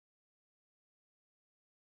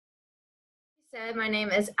said, my name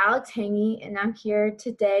is Alex Hengge, and I'm here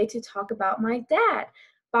today to talk about my dad,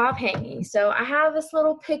 Bob Hengge. So I have this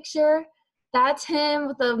little picture. That's him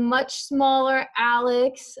with a much smaller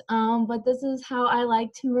Alex, but this is how I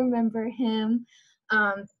like to remember him.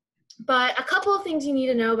 But a couple of things you need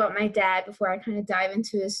to know about my dad before I kind of dive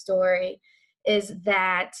into his story is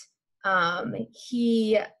that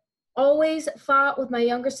he always fought with my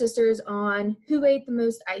younger sisters on who ate the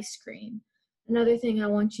most ice cream. Another thing I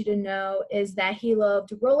want you to know is that he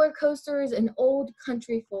loved roller coasters and old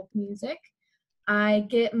country folk music. I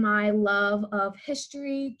get my love of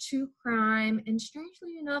history, true crime, and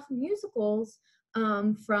strangely enough, musicals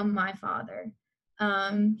from my father.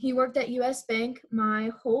 He worked at US Bank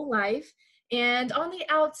my whole life, and on the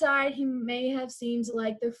outside, he may have seemed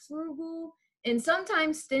like the frugal and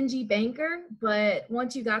sometimes stingy banker, but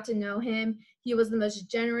once you got to know him, he was the most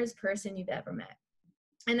generous person you've ever met.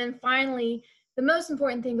 And then finally, the most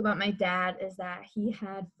important thing about my dad is that he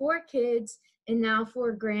had 4 kids and now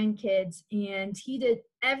 4 grandkids, and he did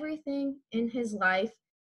everything in his life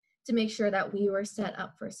to make sure that we were set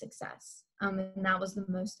up for success. And that was the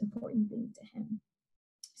most important thing to him.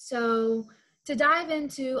 So to dive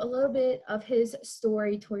into a little bit of his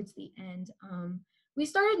story towards the end, we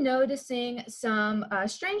started noticing some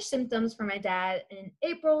strange symptoms for my dad in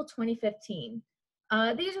April 2015.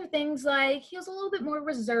 These are things like he was a little bit more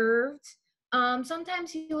reserved.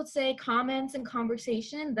 Sometimes he would say comments in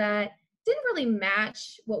conversation that didn't really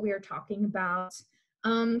match what we were talking about.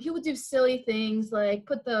 He would do silly things like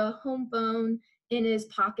put the home phone in his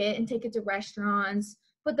pocket and take it to restaurants,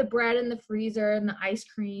 put the bread in the freezer and the ice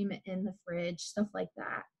cream in the fridge, stuff like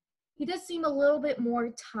that. He does seem a little bit more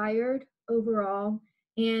tired overall,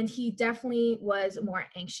 and he definitely was more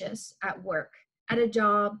anxious at work, at a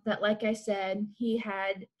job that, like I said, he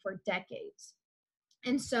had for decades.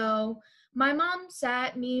 And so my mom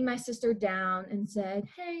sat me and my sister down and said,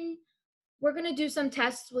 hey, we're going to do some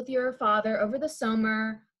tests with your father over the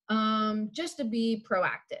summer just to be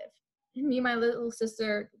proactive. And me and my little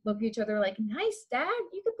sister looked at each other like, nice, Dad,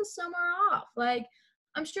 you get the summer off. Like,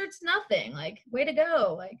 I'm sure it's nothing. Like, way to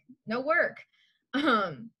go. Like, no work.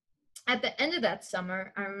 At the end of that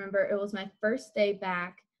summer, I remember it was my first day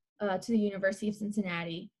back to the University of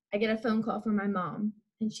Cincinnati. I get a phone call from my mom,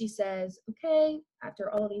 and she says, okay,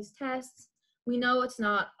 after all these tests, we know it's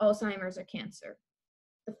not Alzheimer's or cancer.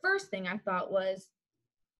 The first thing I thought was,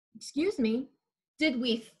 excuse me, did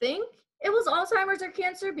we think it was Alzheimer's or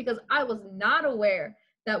cancer? Because I was not aware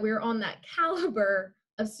that we were on that caliber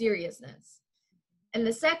of seriousness. And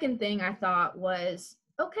the second thing I thought was,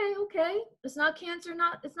 okay, it's not cancer,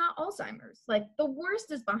 it's not Alzheimer's. Like, the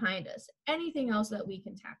worst is behind us. Anything else that we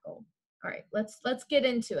can tackle. All right, let's get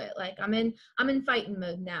into it. Like, I'm in fighting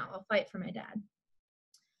mode now. I'll fight for my dad.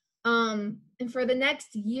 And for the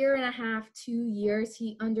next year and a half, 2 years,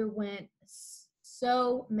 he underwent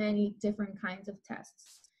so many different kinds of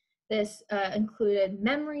tests. This included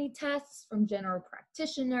memory tests from general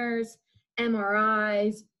practitioners,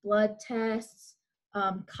 MRIs, blood tests,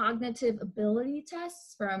 cognitive ability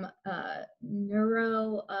tests from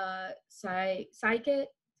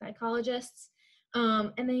psychologists,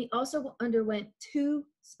 and then he also underwent 2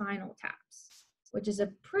 spinal taps, which is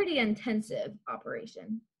a pretty intensive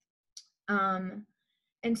operation.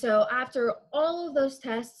 And so after all of those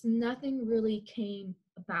tests, nothing really came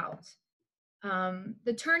about.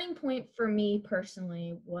 The turning point for me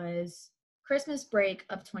personally was Christmas break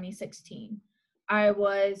of 2016. I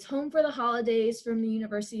was home for the holidays from the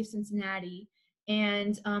University of Cincinnati,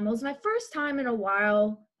 and it was my first time in a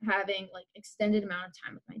while having like extended amount of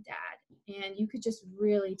time with my dad, and you could just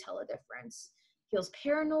really tell a difference. He was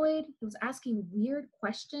paranoid. He was asking weird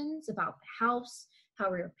questions about the house,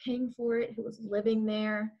 how we were paying for it, who was living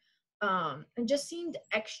there, and just seemed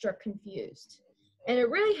extra confused. And it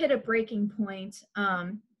really hit a breaking point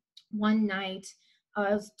one night. It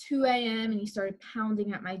was 2 a.m. and he started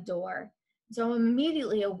pounding at my door. So I'm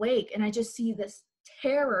immediately awake, and I just see this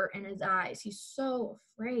terror in his eyes. He's so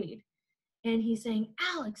afraid. And he's saying,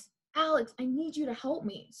 Alex, I need you to help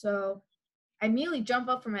me. So I immediately jump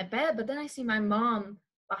up from my bed, but then I see my mom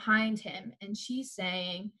behind him, and she's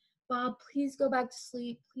saying, Bob, please go back to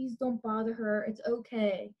sleep. Please don't bother her. It's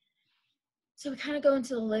okay. So we kind of go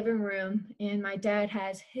into the living room, and my dad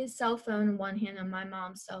has his cell phone in one hand and my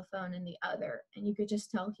mom's cell phone in the other. And you could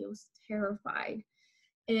just tell he was terrified.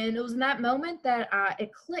 And it was in that moment that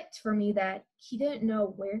it clicked for me that he didn't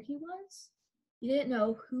know where he was. He didn't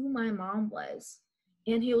know who my mom was.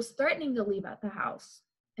 And he was threatening to leave at the house.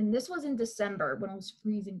 And this was in December when it was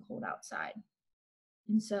freezing cold outside.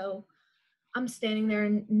 And so I'm standing there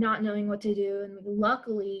and not knowing what to do. And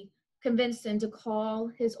luckily, convinced him to call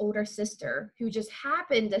his older sister, who just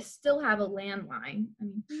happened to still have a landline. I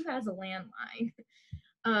mean, who has a landline?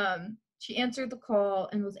 She answered the call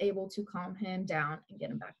and was able to calm him down and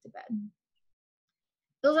get him back to bed.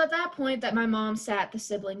 It was at that point that my mom sat the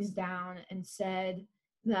siblings down and said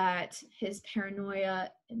that his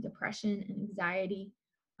paranoia and depression and anxiety,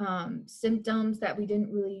 symptoms that we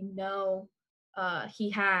didn't really know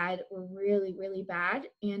he had, were really, really bad,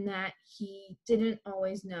 and that he didn't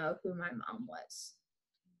always know who my mom was,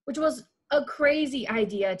 which was a crazy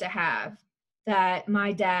idea to have, that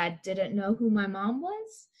my dad didn't know who my mom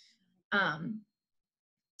was.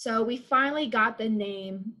 So we finally got the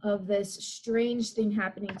name of this strange thing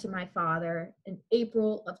happening to my father in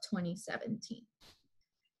April of 2017.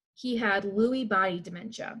 He had Lewy body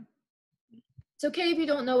dementia. It's okay if you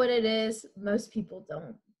don't know what it is. Most people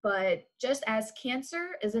don't. But just as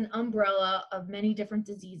cancer is an umbrella of many different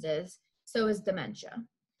diseases, so is dementia.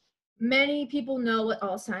 Many people know what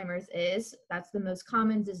Alzheimer's is. That's the most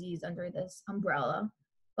common disease under this umbrella.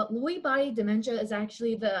 But Lewy body dementia is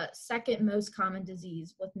actually the second most common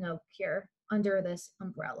disease with no cure under this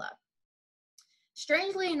umbrella.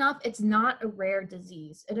 Strangely enough, it's not a rare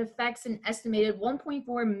disease. It affects an estimated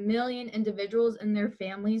 1.4 million individuals and their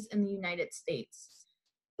families in the United States.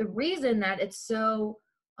 The reason that it's so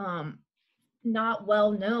not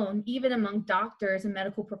well known, even among doctors and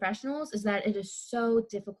medical professionals, is that it is so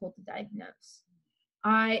difficult to diagnose.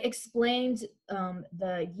 I explained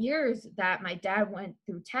the years that my dad went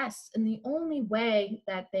through tests, and the only way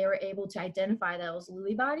that they were able to identify that it was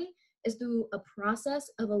Lewy body is through a process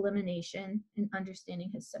of elimination and understanding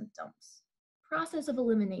his symptoms. Process of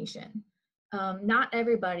elimination. Not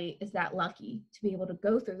everybody is that lucky to be able to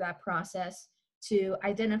go through that process to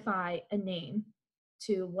identify a name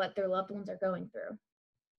to what their loved ones are going through.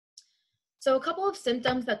 So a couple of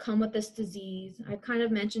symptoms that come with this disease, I've kind of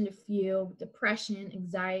mentioned a few: depression,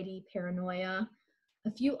 anxiety, paranoia.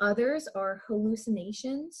 A few others are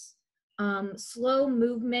hallucinations, slow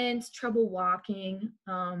movement, trouble walking,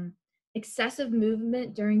 excessive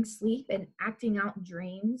movement during sleep, and acting out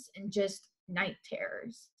dreams, and just night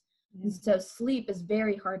terrors. And so sleep is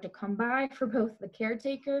very hard to come by for both the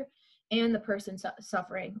caretaker and the person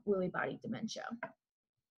suffering Lewy body dementia.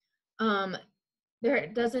 There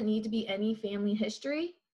doesn't need to be any family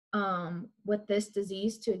history with this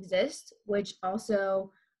disease to exist, which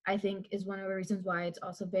also I think is one of the reasons why it's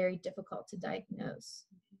also very difficult to diagnose.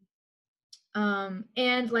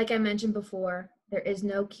 And like I mentioned before, there is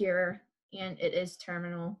no cure and it is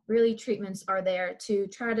terminal. Really, treatments are there to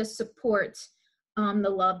try to support the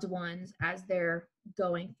loved ones as they're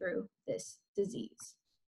going through this disease.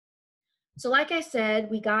 So like I said,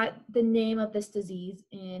 we got the name of this disease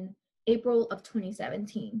in April of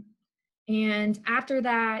 2017. And after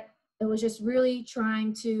that, it was just really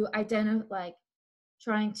trying to identify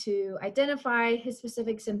his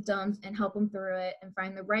specific symptoms and help him through it and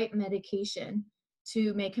find the right medication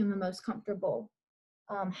to make him the most comfortable.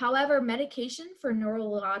 However, medication for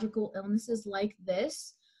neurological illnesses like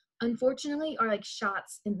this, unfortunately, are like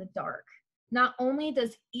shots in the dark. Not only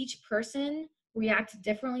does each person react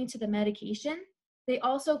differently to the medication, they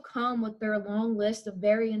also come with their long list of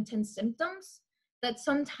very intense symptoms that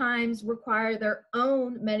sometimes require their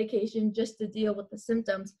own medication just to deal with the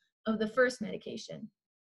symptoms of the first medication.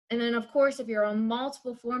 And then, of course, if you're on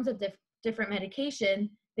multiple forms of different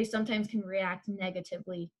medication, they sometimes can react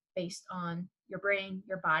negatively based on your brain,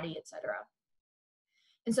 your body, etc.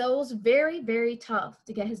 And so it was very, very tough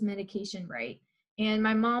to get his medication right. And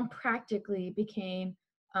my mom practically became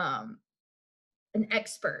an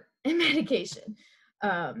expert in medication.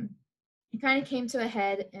 It kind of came to a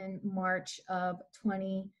head in March of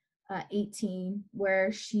 2018,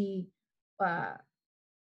 where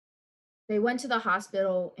they went to the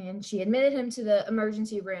hospital and she admitted him to the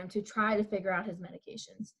emergency room to try to figure out his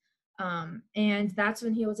medications. And that's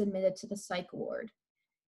when he was admitted to the psych ward.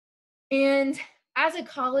 And as a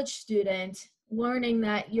college student, learning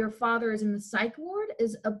that your father is in the psych ward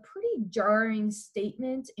is a pretty jarring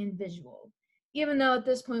statement and visual. Even though at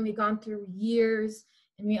this point we've gone through years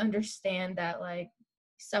and we understand that like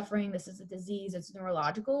suffering, this is a disease, it's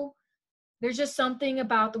neurological, there's just something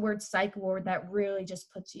about the word psych ward that really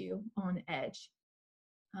just puts you on edge.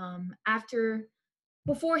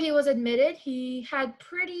 Before he was admitted, he had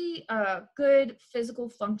pretty good physical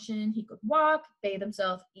function. He could walk, bathe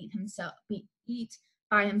himself, eat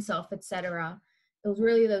by himself, etc. It was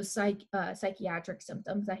really those psychiatric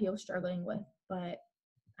symptoms that he was struggling with. But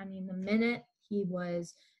I mean, the minute he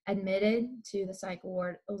was admitted to the psych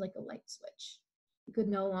ward, it was like a light switch. He could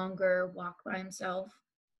no longer walk by himself,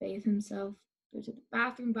 bathe himself, go to the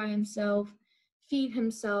bathroom by himself, feed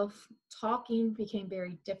himself. Talking became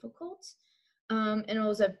very difficult. And it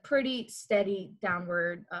was a pretty steady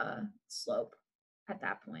downward slope at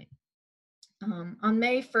that point. On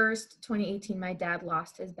May 1st, 2018, my dad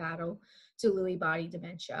lost his battle to Lewy body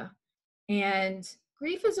dementia. And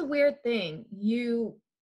grief is a weird thing. We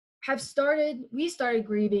started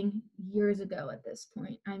grieving years ago at this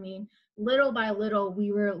point. I mean, little by little,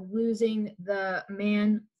 we were losing the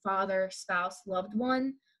man, father, spouse, loved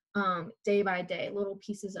one, day by day. Little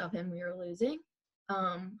pieces of him we were losing.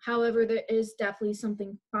 However, there is definitely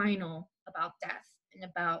something final about death and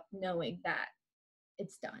about knowing that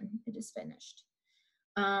it's done, it is finished.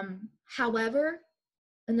 However,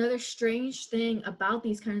 another strange thing about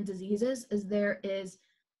these kind of diseases is there is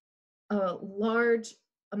a large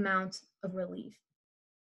amount of relief.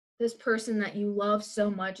 This person that you love so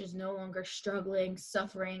much is no longer struggling,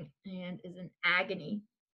 suffering, and is in agony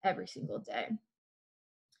every single day.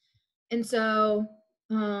 And so,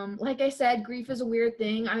 like I said, grief is a weird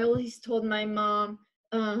thing. I always told my mom,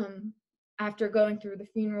 after going through the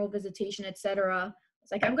funeral visitation, etc.,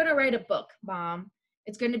 it's like, I'm going to write a book, Mom.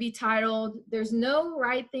 It's going to be titled, There's No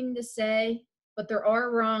Right Thing to Say, but There Are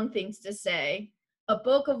Wrong Things to Say. A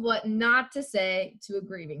book of what not to say to a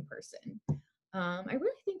grieving person. I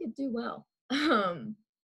really think it'd do well. And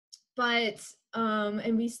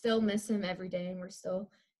we still miss him every day, and we're still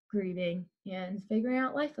grieving and figuring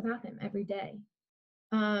out life without him every day.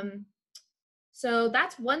 So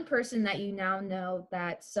that's one person that you now know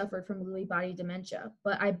that suffered from Lewy body dementia.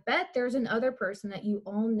 But I bet there's another person that you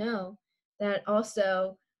all know that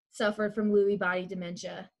also suffered from Lewy body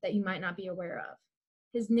dementia that you might not be aware of.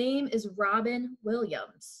 His name is Robin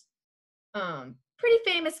Williams. Pretty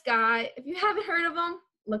famous guy. If you haven't heard of him,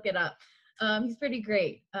 look it up. He's pretty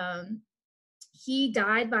great. He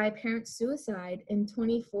died by apparent suicide in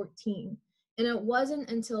 2014. And it wasn't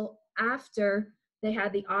until after they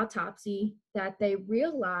had the autopsy that they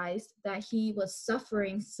realized that he was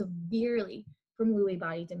suffering severely from Lewy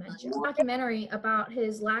body dementia. A documentary about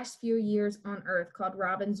his last few years on Earth called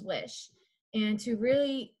Robin's Wish, and to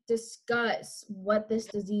really discuss what this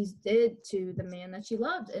disease did to the man that she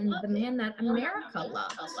loved and the man that America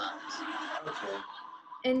loved.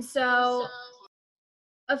 And so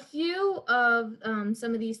a few of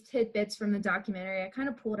some of these tidbits from the documentary I kind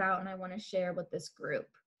of pulled out and I want to share with this group.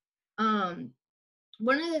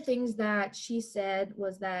 One of the things that she said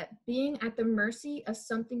was that being at the mercy of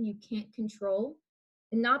something you can't control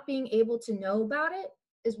and not being able to know about it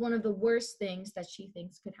is one of the worst things that she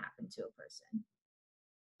thinks could happen to a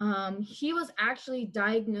person. He was actually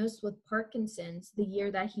diagnosed with Parkinson's the year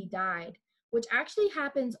that he died, which actually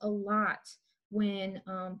happens a lot when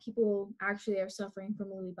people actually are suffering from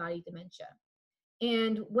Lewy body dementia.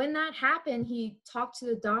 And when that happened, he talked to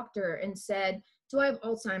the doctor and said, do I have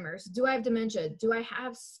Alzheimer's? Do I have dementia? Do I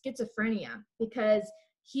have schizophrenia? Because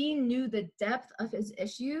he knew the depth of his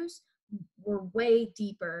issues were way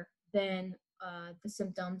deeper than the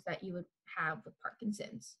symptoms that you would have with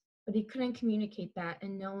Parkinson's. But he couldn't communicate that,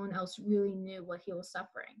 and no one else really knew what he was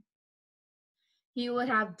suffering. He would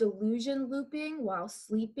have delusion looping while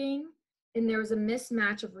sleeping, and there was a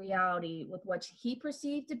mismatch of reality with what he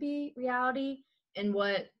perceived to be reality and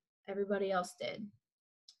what everybody else did.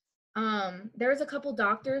 There's a couple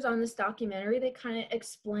doctors on this documentary that kind of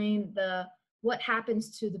explain what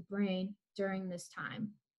happens to the brain during this time.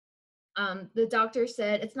 The doctor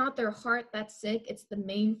said it's not their heart that's sick, it's the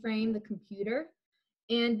mainframe, the computer.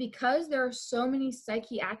 And because there are so many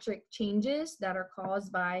psychiatric changes that are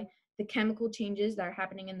caused by the chemical changes that are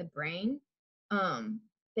happening in the brain,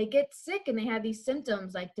 they get sick and they have these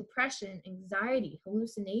symptoms like depression, anxiety,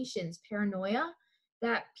 hallucinations, paranoia,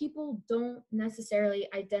 that people don't necessarily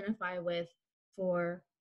identify with for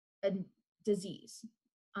a disease.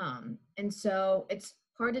 And so it's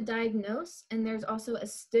hard to diagnose, and there's also a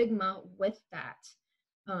stigma with that.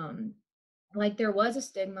 Like there was a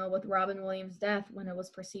stigma with Robin Williams' death when it was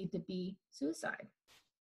perceived to be suicide.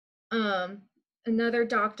 Another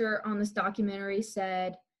doctor on this documentary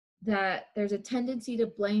said that there's a tendency to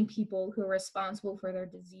blame people who are responsible for their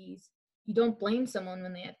disease. You don't blame someone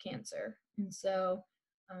when they have cancer. And so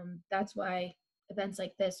that's why events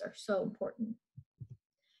like this are so important.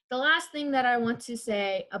 The last thing that I want to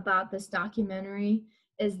say about this documentary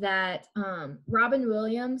is that Robin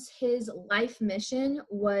Williams, his life mission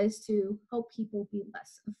was to help people be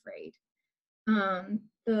less afraid.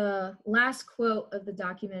 The last quote of the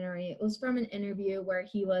documentary was from an interview where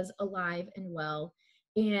he was alive and well,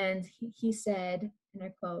 and he said, and I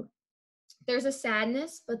quote, "There's a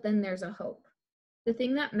sadness, but then there's a hope. The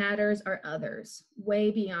thing that matters are others,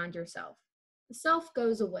 way beyond yourself. The self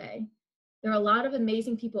goes away. There are a lot of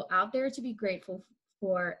amazing people out there to be grateful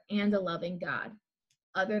for and a loving God.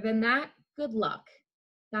 Other than that, good luck.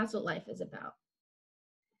 That's what life is about.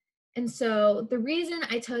 And so the reason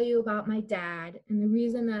I tell you about my dad and the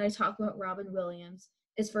reason that I talk about Robin Williams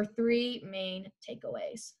is for three main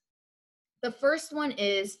takeaways. The first one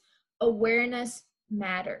is awareness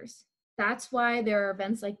matters. That's why there are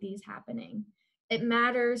events like these happening. It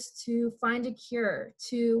matters to find a cure,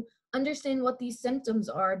 to understand what these symptoms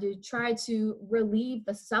are, to try to relieve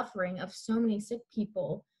the suffering of so many sick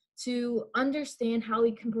people, to understand how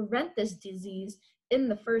we can prevent this disease in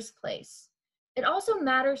the first place. It also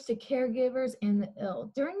matters to caregivers and the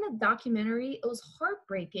ill. During the documentary, it was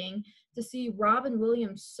heartbreaking to see Robin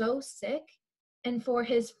Williams so sick and for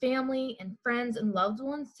his family and friends and loved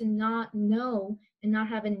ones to not know and not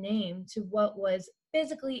have a name to what was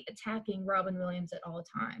physically attacking Robin Williams at all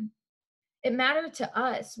time. It mattered to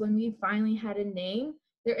us when we finally had a name.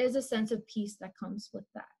 There is a sense of peace that comes with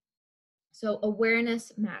that. So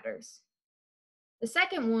awareness matters. The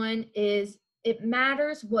second one is it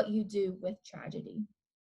matters what you do with tragedy.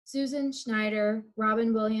 Susan Schneider,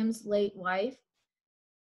 Robin Williams' late wife,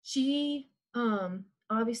 she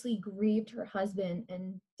obviously grieved her husband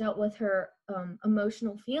and dealt with her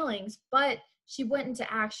emotional feelings, but she went into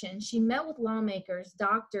action. She met with lawmakers,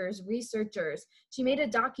 doctors, researchers. She made a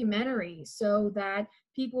documentary so that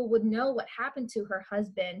people would know what happened to her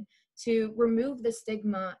husband, to remove the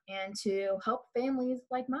stigma and to help families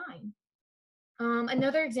like mine.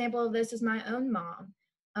 Another example of this is my own mom.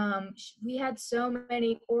 We had so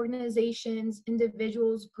many organizations,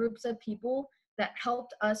 individuals, groups of people that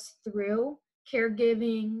helped us through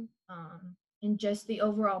caregiving and just the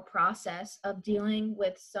overall process of dealing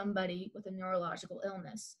with somebody with a neurological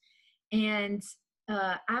illness. And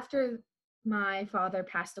after my father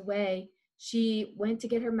passed away, she went to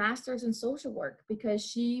get her master's in social work because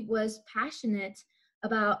she was passionate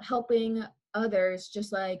about helping others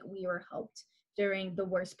just like we were helped during the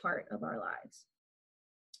worst part of our lives.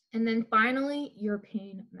 And then finally, your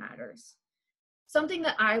pain matters. Something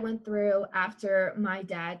that I went through after my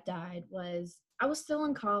dad died was I was still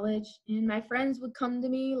in college and my friends would come to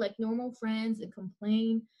me like normal friends and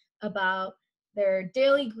complain about their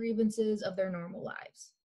daily grievances of their normal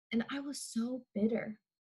lives. And I was so bitter.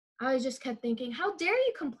 I just kept thinking, how dare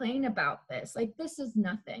you complain about this? Like, this is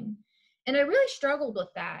nothing. And I really struggled with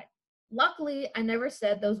that. Luckily, I never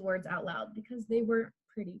said those words out loud because they weren't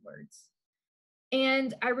pretty words.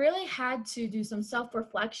 And I really had to do some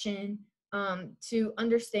self-reflection to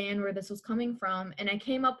understand where this was coming from. And I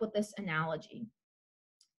came up with this analogy.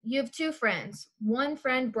 You have two friends. One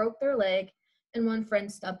friend broke their leg and one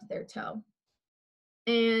friend stubbed their toe.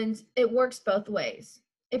 And it works both ways.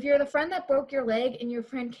 If you're the friend that broke your leg and your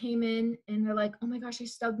friend came in and they're like, oh my gosh, I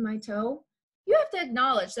stubbed my toe, you have to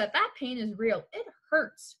acknowledge that that pain is real. It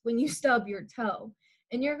hurts when you stub your toe.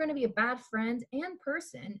 And you're going to be a bad friend and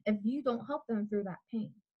person if you don't help them through that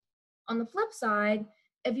pain. On the flip side,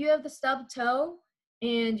 if you have the stubbed toe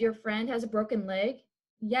and your friend has a broken leg,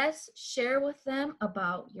 yes, share with them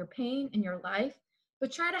about your pain and your life,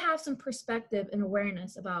 but try to have some perspective and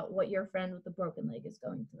awareness about what your friend with the broken leg is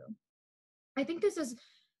going through. I think this is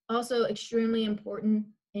also extremely important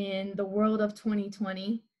in the world of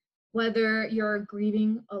 2020, whether you're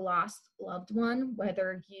grieving a lost loved one,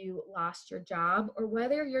 whether you lost your job, or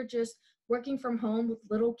whether you're just working from home with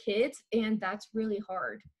little kids, and that's really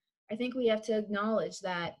hard. I think we have to acknowledge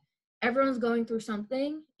that everyone's going through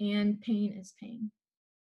something and pain is pain.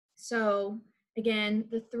 So again,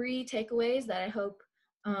 the three takeaways that I hope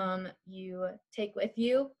you take with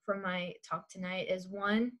you from my talk tonight is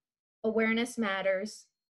 1, awareness matters.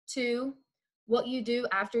 2, what you do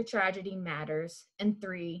after tragedy matters. And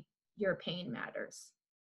 3, your pain matters.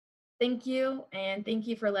 Thank you, and thank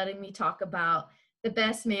you for letting me talk about the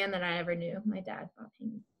best man that I ever knew, my dad, Bob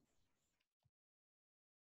Hengge.